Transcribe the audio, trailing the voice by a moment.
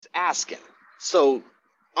asking. So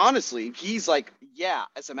honestly, he's like, yeah,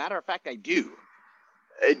 as a matter of fact, I do.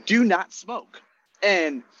 Do not smoke.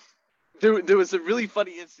 And there was a really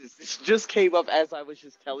funny instance. This just came up as I was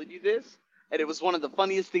just telling you this, and it was one of the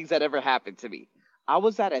funniest things that ever happened to me. I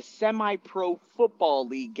was at a semi-pro football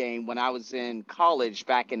league game when I was in college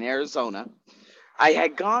back in Arizona. I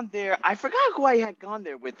had gone there. I forgot who I had gone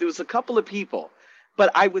there with. There was a couple of people,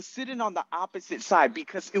 but I was sitting on the opposite side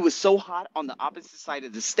because it was so hot on the opposite side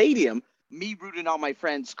of the stadium. Me rooting on my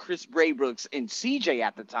friends Chris Braybrooks and CJ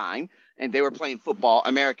at the time, and they were playing football,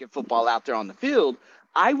 American football out there on the field.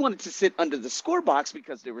 I wanted to sit under the score box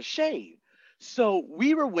because there was shade. So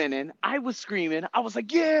we were winning. I was screaming. I was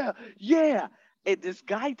like, yeah, yeah. And this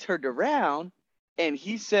guy turned around and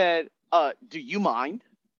he said, do you mind?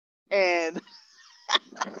 And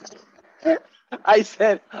I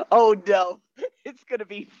said, "Oh no, it's gonna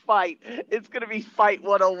be fight. It's gonna be fight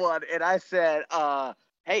 101." And I said,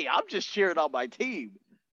 "Hey, I'm just cheering on my team."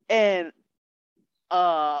 And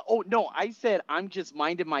oh no, I said I'm just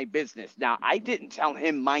minding my business. Now I didn't tell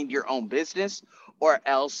him mind your own business, or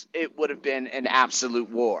else it would have been an absolute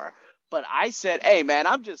war. But I said, "Hey man,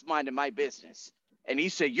 I'm just minding my business." And he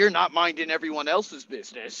said, "You're not minding everyone else's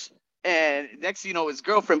business." And next thing you know, his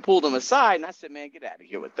girlfriend pulled him aside, and I said, "Man, get out of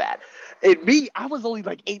here with that." And me, I was only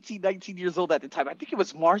like 18, 19 years old at the time. I think it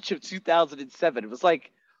was March of 2007. It was like,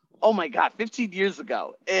 oh my God, 15 years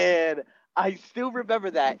ago. And I still remember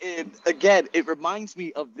that. And again, it reminds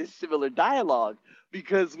me of this similar dialogue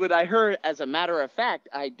because when I heard, as a matter of fact,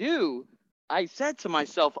 I do, I said to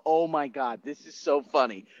myself, oh my God, this is so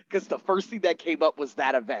funny. Because the first thing that came up was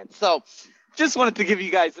that event. So just wanted to give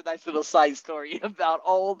you guys a nice little side story about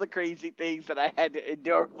all the crazy things that I had to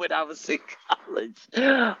endure when I was in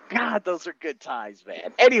college. God, those are good times,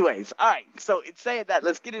 man. Anyways, all right. So in saying that,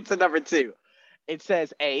 let's get into number two. It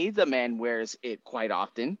says A, the man wears it quite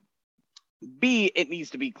often. B, it needs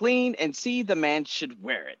to be clean. And C, the man should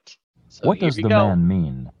wear it. So What here does we the go. man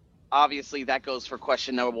mean? Obviously, that goes for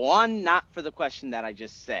question number one, not for the question that I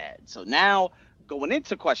just said. So now going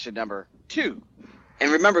into question number two.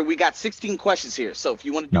 And remember, we got 16 questions here. So if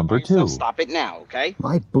you want to do it by Number yourself, 2. stop it now, okay?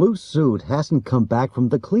 My blue suit hasn't come back from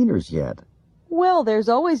the cleaners yet. Well, there's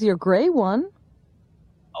always your gray one.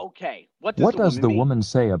 Okay. What does What the does woman the mean? woman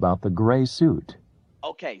say about the gray suit?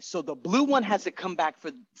 Okay, so the blue one hasn't come back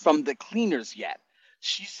from the cleaners yet.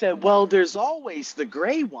 She said, well, there's always the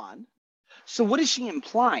gray one. So what is she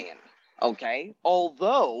implying? Okay,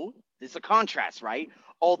 although there's a contrast, right?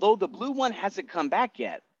 Although the blue one hasn't come back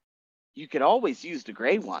yet, you could always use the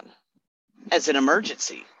gray one as an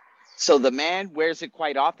emergency. So the man wears it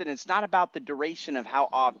quite often. It's not about the duration of how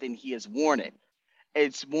often he has worn it.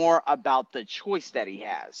 It's more about the choice that he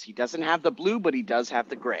has. He doesn't have the blue, but he does have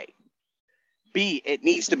the gray. B, it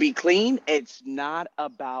needs to be clean. It's not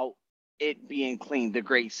about it being clean, the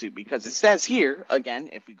gray suit, because it says here, again,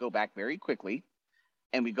 if we go back very quickly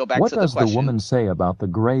and we go back What to the does the question, woman say about the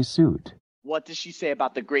gray suit? what does she say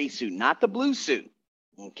about the gray suit, not the blue suit?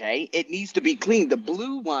 Okay, it needs to be clean. The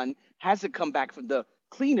blue one hasn't come back from the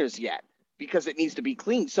cleaners yet because it needs to be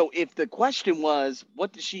clean. So if the question was,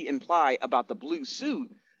 what does she imply about the blue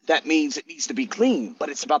suit? That means it needs to be clean, but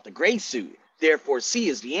it's about the gray suit. Therefore, C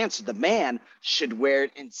is the answer. The man should wear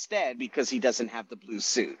it instead because he doesn't have the blue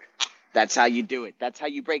suit. That's how you do it. That's how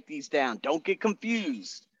you break these down. Don't get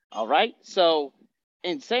confused. All right. So,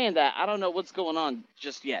 in saying that, I don't know what's going on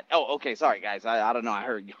just yet. Oh, okay. Sorry, guys. I don't know. I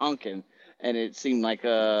heard honking, and it seemed like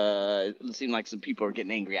some people are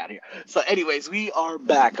getting angry out here. So, anyways, we are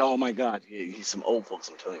back. Oh my God, he's some old folks.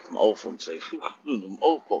 I'm telling you, some old folks. Some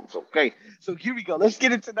old folks. Okay. So here we go. Let's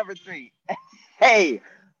get into number three. Hey,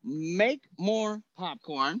 make more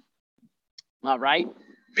popcorn. All right.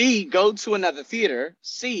 B, go to another theater.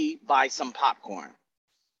 C, buy some popcorn.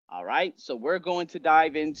 All right. So we're going to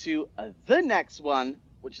dive into the next one,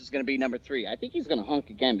 which is going to be number three. I think he's going to honk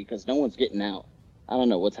again because no one's getting out. I don't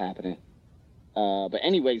know what's happening. But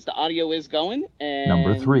anyways, the audio is going.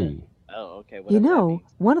 Number And 3. oh, okay. You Whatever that know, means.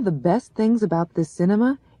 one of the best things about this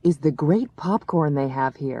cinema is the great popcorn they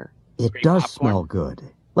have here. It Great does popcorn. smell good.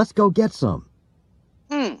 Let's go get some.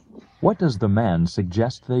 What does the man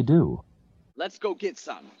suggest they do? Let's go get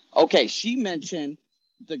some. Okay. She mentioned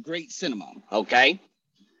the great cinema. Okay.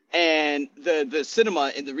 And the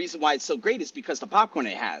cinema, and the reason why it's so great is because the popcorn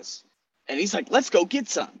it has. And he's like, let's go get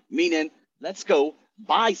some, meaning let's go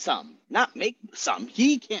buy some, not make some.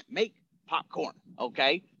 He can't make popcorn,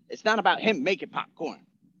 okay? It's not about him making popcorn.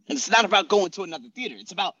 And it's not about going to another theater.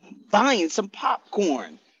 It's about buying some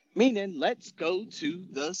popcorn, meaning let's go to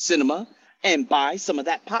the cinema and buy some of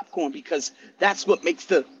that popcorn because that's what makes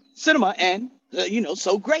the cinema and,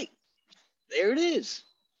 so great. There it is.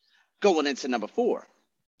 Going into number 4.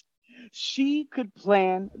 She could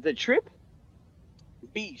plan the trip.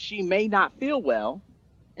 B, she may not feel well.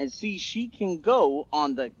 And C, she can go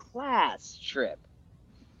on the class trip.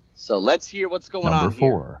 So let's hear what's going Number on here.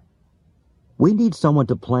 4. We need someone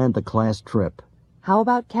to plan the class trip. How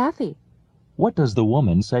about Kathy? What does the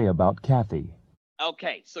woman say about Kathy?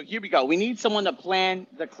 Okay, so here we go. We need someone to plan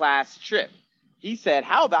the class trip. He said,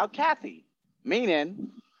 how about Kathy?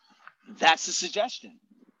 Meaning, that's a suggestion.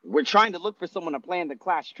 We're trying to look for someone to plan the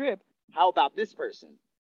class trip. How about this person?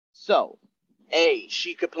 So, A,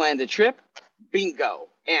 she could plan the trip. Bingo.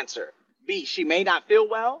 Answer. B, she may not feel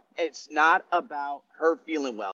well. It's not about her feeling well.